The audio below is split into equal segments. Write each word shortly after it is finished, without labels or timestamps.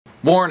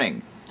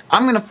Warning,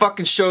 I'm gonna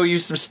fucking show you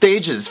some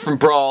stages from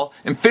Brawl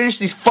and finish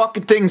these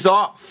fucking things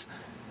off.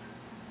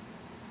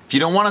 If you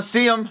don't want to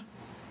see them,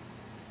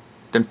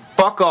 then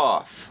fuck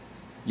off,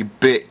 you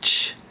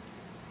bitch.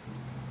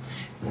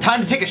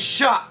 Time to take a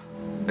shot,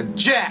 a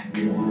jack,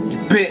 you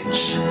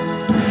bitch.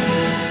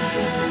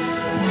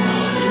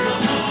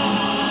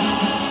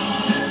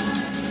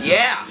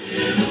 Yeah,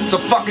 so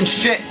fucking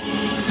shit.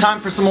 It's time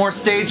for some more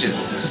stages.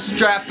 So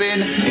strap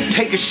in and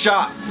take a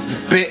shot, you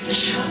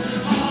bitch.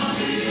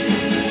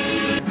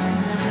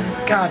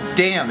 God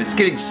damn, it's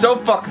getting so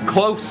fucking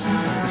close.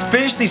 Let's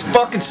finish these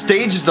fucking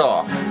stages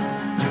off,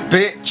 you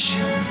bitch.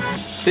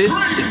 This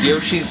is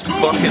Yoshi's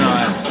fucking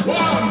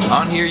island.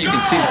 On here you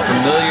can see the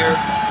familiar,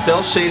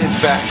 cel-shaded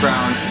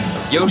backgrounds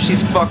of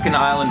Yoshi's fucking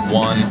Island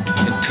 1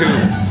 and 2,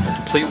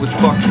 complete with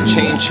fucking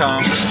chain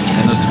chomps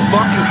and those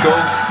fucking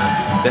ghosts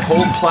that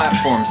hold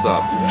platforms up.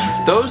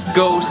 Those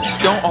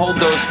ghosts don't hold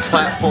those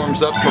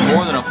platforms up for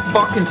more than a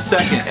fucking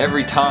second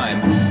every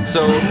time.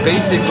 So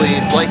basically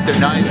it's like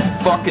they're not even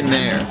fucking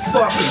there.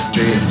 Fucking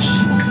bitch.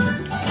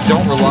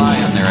 Don't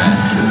rely on their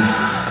ass.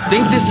 I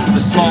think this is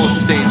the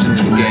smallest stage in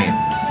this game.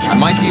 I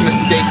might be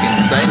mistaken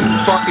because I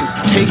didn't fucking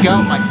take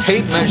out my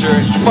tape measure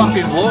and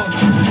fucking look.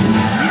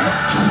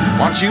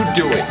 Why don't you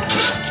do it?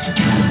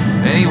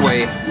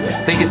 Anyway, I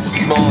think it's the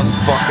smallest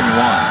fucking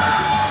one.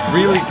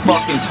 Really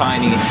fucking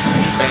tiny,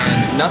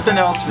 and nothing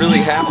else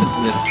really happens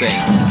in this thing.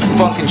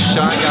 Fucking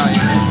Shy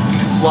Guys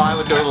fly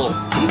with their little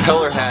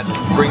propeller hats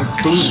and bring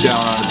food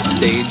down onto the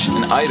stage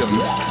and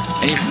items,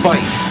 and you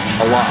fight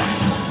a lot.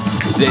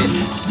 That's it.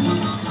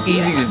 It's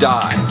easy to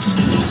die.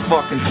 This is a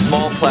fucking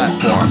small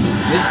platform.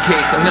 In this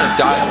case, I'm gonna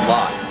die a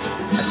lot.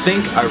 I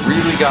think I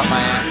really got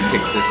my ass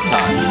kicked this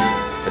time,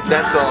 but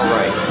that's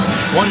alright.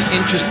 One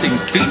interesting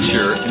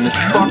feature in this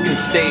fucking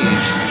stage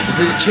is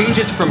that it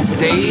changes from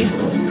day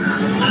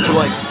to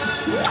like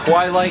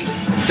twilight,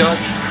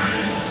 dusk,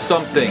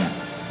 something,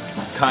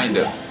 kind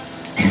of.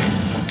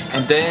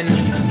 And then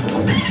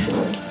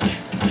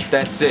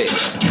that's it.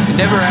 It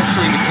never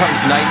actually becomes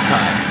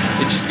nighttime.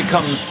 It just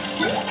becomes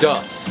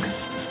dusk.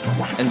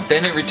 And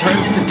then it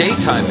returns to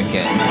daytime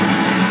again.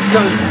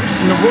 Because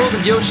in the world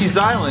of Yoshi's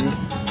Island,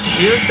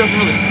 the Earth doesn't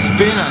really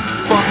spin on its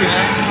fucking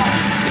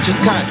axis. It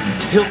just kind of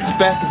tilts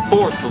back and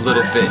forth a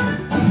little bit.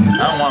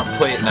 I don't want to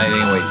play at night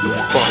anyway, so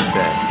fuck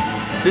that.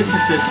 This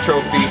is his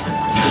trophy.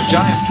 The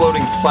giant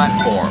floating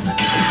platform.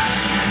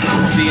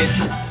 See it?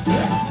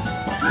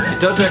 It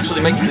does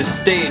actually make this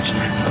stage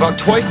about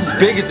twice as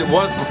big as it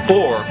was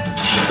before,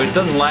 but it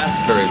doesn't last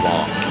very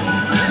long.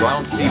 So I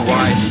don't see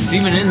why it's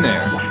even in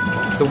there.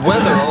 The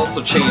weather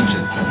also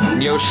changes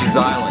in Yoshi's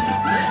Island.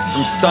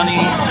 From sunny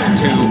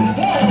to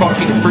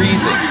fucking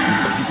freezing.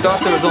 If you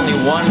thought there was only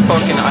one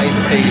fucking ice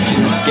stage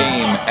in this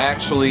game,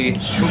 actually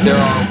there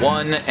are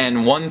 1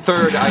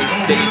 1/3 ice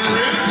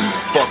stages in this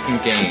fucking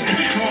game.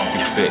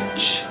 You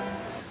bitch.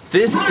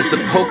 This is the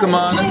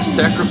Pokemon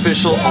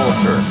Sacrificial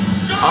Altar.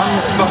 On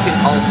this fucking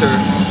altar,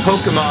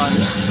 Pokemon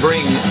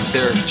bring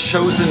their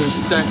chosen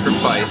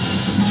sacrifice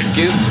to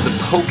give to the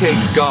Poke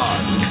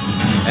Gods.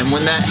 And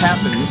when that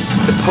happens,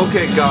 the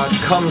Poke God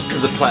comes to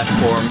the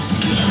platform,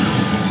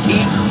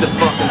 eats the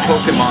fucking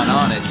Pokemon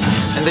on it,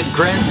 and then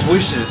grants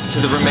wishes to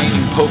the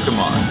remaining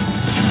Pokemon.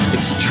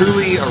 It's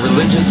truly a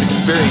religious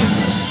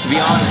experience to be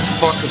on this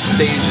fucking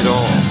stage at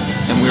all.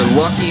 And we're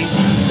lucky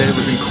that it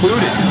was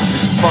included in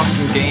this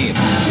fucking game.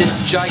 This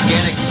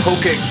gigantic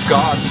Poke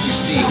God that you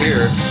see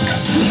here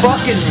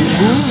fucking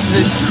moves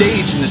this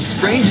stage in the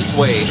strangest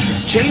way,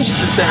 changes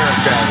the center of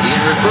gravity,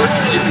 and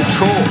reverses your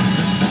controls.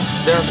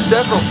 There are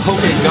several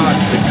Poke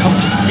Gods that come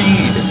to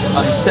feed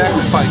on the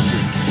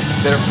sacrifices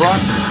that are brought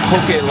to this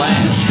Poke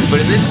land.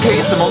 But in this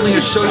case, I'm only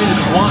going to show you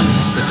this one,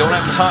 because I don't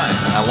have time.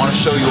 I want to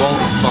show you all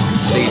these fucking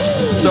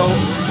stages. So,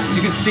 as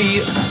you can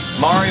see,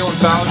 Mario and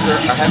Bowser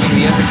are having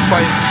the epic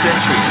fight of the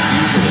century, as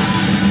usual.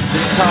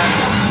 This time,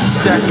 the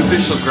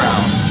sacrificial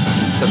ground.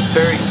 It's a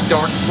very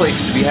dark place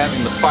to be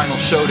having the final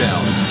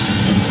showdown.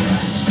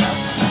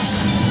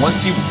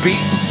 Once you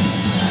beat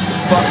the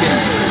fucking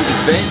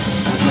event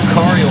with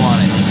Lucario on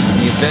it, in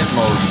the event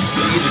mode, you can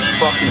see this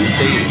fucking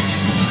stage.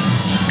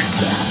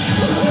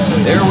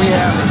 There we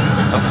have it,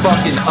 a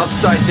fucking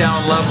upside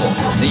down level.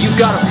 Now you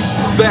gotta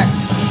respect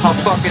how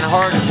fucking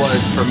hard it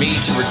was for me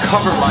to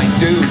recover my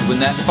dude when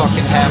that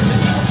fucking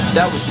happened.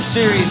 That was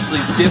seriously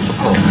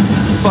difficult.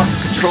 The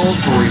fucking controls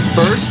were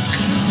reversed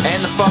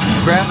and the fucking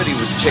gravity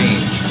was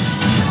changed.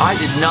 I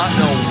did not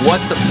know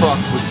what the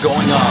fuck was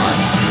going on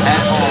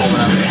at all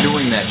when I was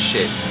doing that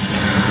shit.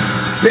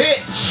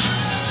 Bitch!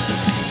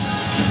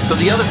 So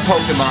the other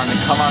Pokemon that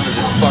come onto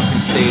this fucking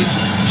stage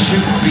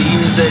shoot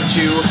beams at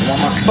you, want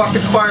my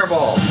fucking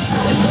fireball,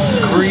 and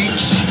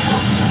screech,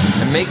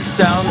 and make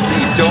sounds that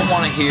you don't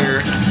want to hear,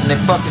 and they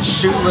fucking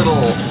shoot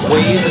little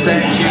waves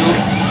at you.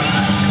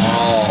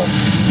 Oh,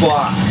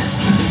 fuck.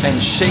 And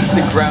shake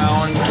the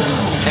ground,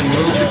 and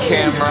move the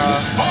camera,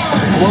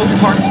 blow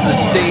parts of the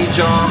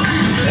stage off.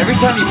 And every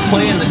time you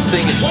play in this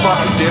thing, it's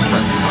fucking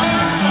different.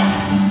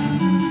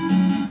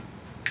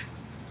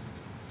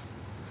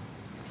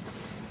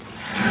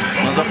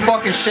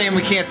 fucking shame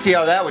we can't see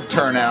how that would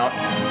turn out.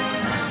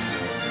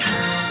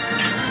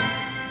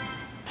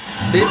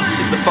 This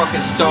is the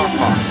fucking Star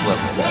Fox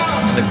level,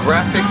 and the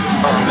graphics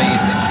are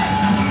amazing.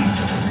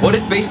 What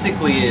it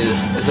basically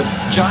is a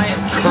giant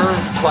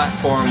curved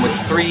platform with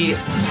 3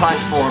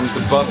 platforms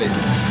above it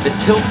that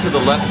tilt to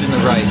the left and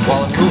the right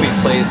while a movie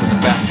plays in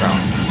the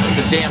background. It's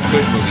a damn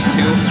good movie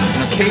too,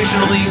 and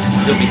occasionally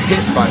you'll be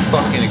hit by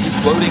fucking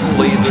exploding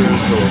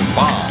lasers or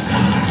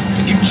bombs.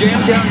 If you jam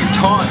down your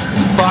taunt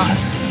as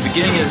Fox at the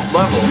beginning of this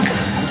level,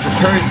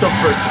 prepare yourself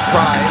for a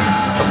surprise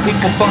of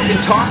people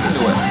fucking talking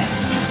to him.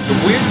 The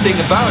weird thing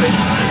about it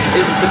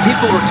is the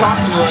people who are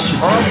talking to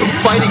him are also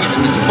fighting him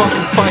in this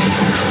fucking fight,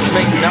 which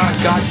makes not a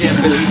goddamn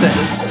bit of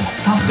sense.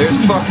 There's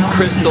fucking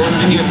Crystal, who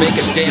didn't even make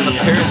a damn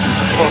appearance in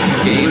the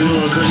fucking game.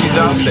 She's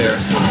out there.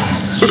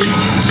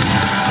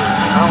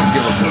 I don't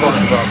give a fuck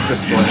about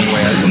Crystal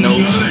anyway. I didn't know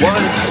who she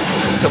was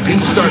until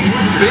people started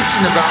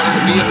bitching about her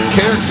being a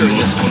character in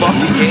this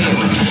fucking game.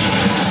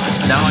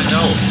 Now I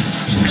know.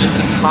 She's just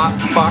this hot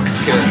Fox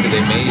character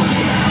they made,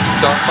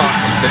 Star Fox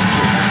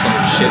Adventures or some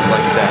shit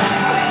like that.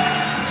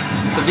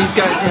 So these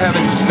guys are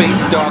having space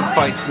dog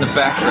fights in the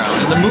background,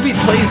 and the movie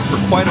plays for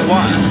quite a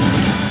while.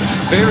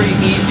 It's very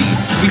easy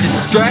to be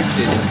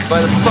distracted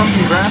by the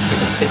fucking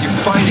graphics as you're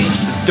fighting,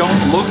 so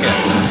don't look at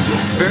it.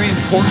 It's very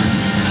important.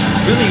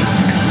 It's really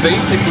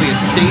basically a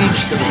stage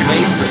that was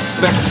made for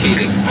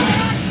spectating.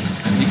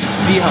 You can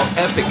see how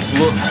epic it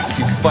looks as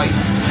you fight.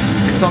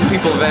 And some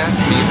people have asked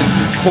me if it's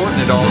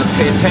important at all to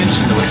pay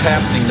attention to what's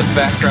happening in the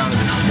background of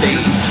the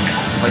stage,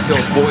 like to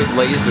avoid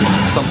lasers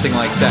or something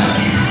like that.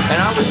 And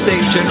I would say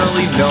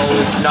generally no,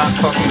 it's not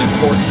fucking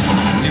important.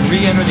 You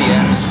re-enter the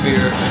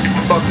atmosphere,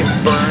 fucking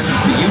burns,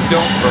 but you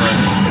don't burn.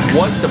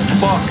 What the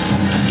fuck?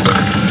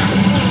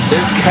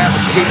 There's Cat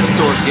with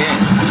Caposaur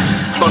again,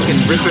 fucking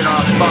ripping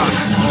off Fox,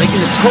 making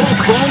the total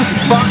clones of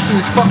Fox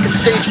in this fucking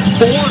stage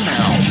 4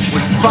 now.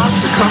 When Fox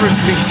recovers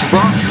from being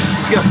drunk,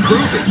 he's gotta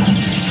prove it.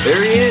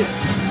 There he is.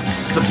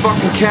 It's the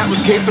fucking Cat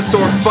with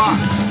Caposaur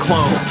Fox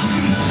clone.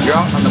 You're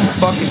out on the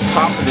fucking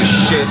top of this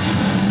shit.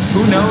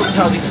 Who knows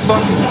how these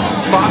fucking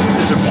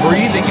foxes are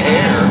breathing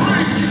air?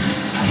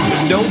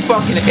 There's no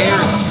fucking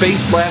air in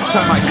space last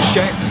time I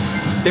checked.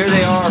 There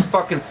they are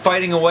fucking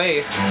fighting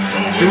away,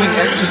 doing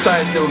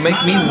exercise that would make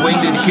me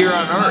winded here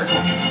on Earth.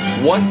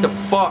 What the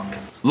fuck?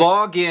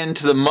 Log in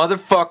to the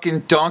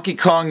motherfucking Donkey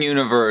Kong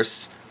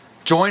universe.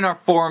 Join our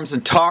forums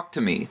and talk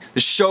to me. The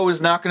show is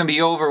not going to be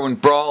over when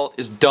Brawl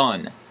is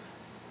done.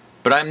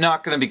 But I'm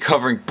not going to be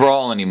covering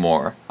Brawl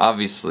anymore,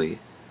 obviously.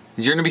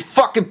 Because you're going to be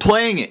fucking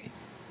playing it.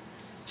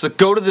 So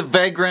go to the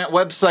Vagrant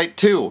website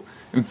too,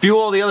 and view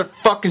all the other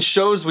fucking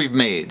shows we've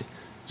made.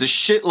 There's a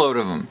shitload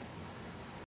of them.